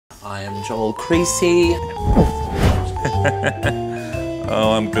I am Joel Creasey.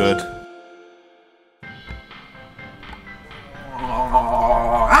 Oh, I'm good.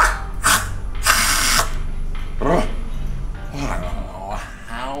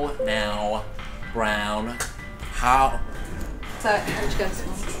 How now, Brown? How? So, how'd you go this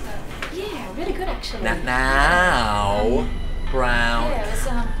morning? Yeah, really good actually. Now, Brown. Yeah, it was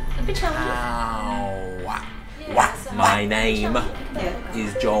a bit challenging. How? Yeah, What? so My name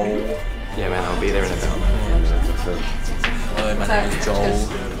is Joel. Yeah, man, I'll be there in a bit. Hello, my name is Joel.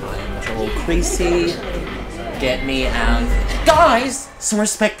 I'm Joel Creasey. Get me out. Guys, some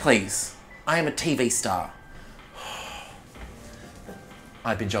respect, please. I am a TV star.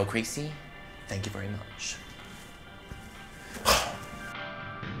 I've been Joel Creasey. Thank you very much.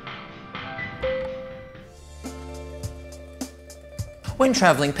 When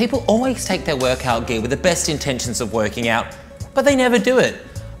travelling, people always take their workout gear with the best intentions of working out, but they never do it.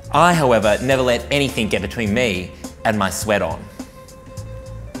 I, however, never let anything get between me and my sweat on.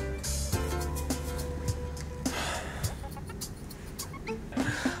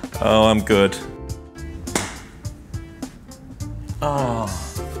 Oh, I'm good. Oh,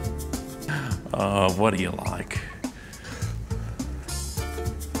 what do you like?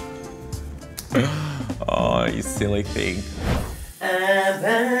 Oh, you silly thing. And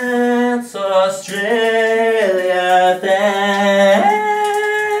that's Australia there.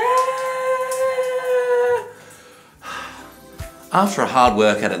 After a hard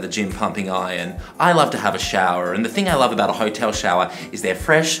workout at the gym pumping iron, I love to have a shower, and the thing I love about a hotel shower is their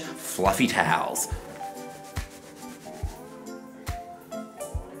fresh, fluffy towels.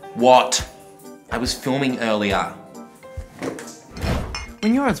 What? I was filming earlier.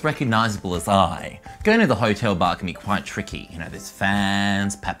 When you're as recognisable as I, going to the hotel bar can be quite tricky. You know, there's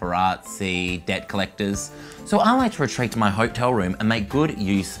fans, paparazzi, debt collectors. So I like to retreat to my hotel room and make good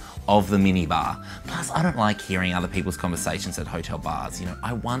use of the minibar. Plus, I don't like hearing other people's conversations at hotel bars. You know,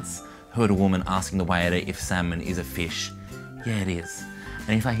 I once heard a woman asking the waiter if salmon is a fish. Yeah, it is.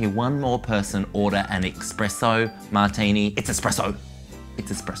 And if I hear one more person order an espresso martini, it's espresso.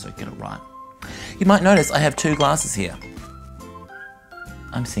 It's espresso, get it right. You might notice I have 2 glasses here.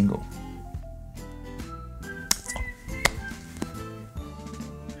 I'm single.